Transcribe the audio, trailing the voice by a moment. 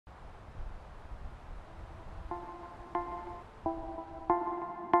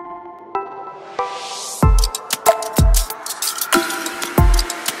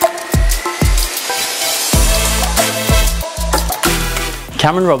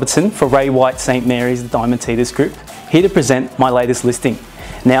Cameron Robertson for Ray White St Mary's Diamond Teeters Group, here to present my latest listing.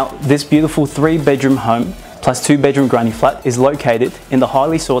 Now, this beautiful 3-bedroom home plus 2-bedroom granny flat is located in the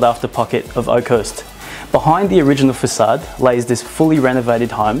highly sought after pocket of Oakhurst. Behind the original facade lays this fully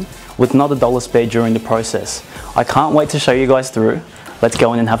renovated home with not a dollar spare during the process. I can't wait to show you guys through. Let's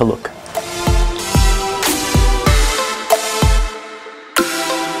go in and have a look.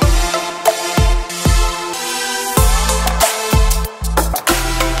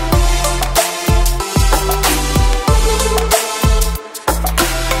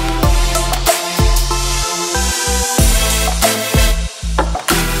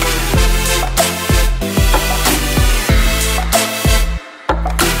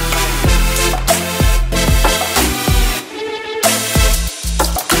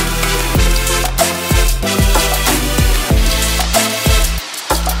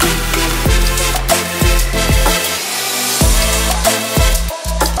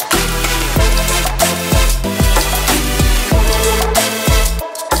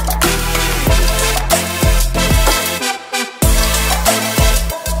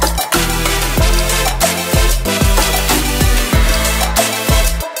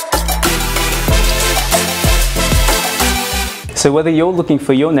 So whether you're looking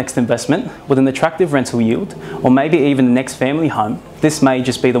for your next investment with an attractive rental yield, or maybe even the next family home, this may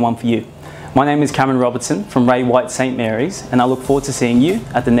just be the one for you. My name is Cameron Robertson from Ray White St Mary's, and I look forward to seeing you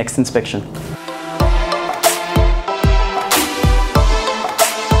at the next inspection.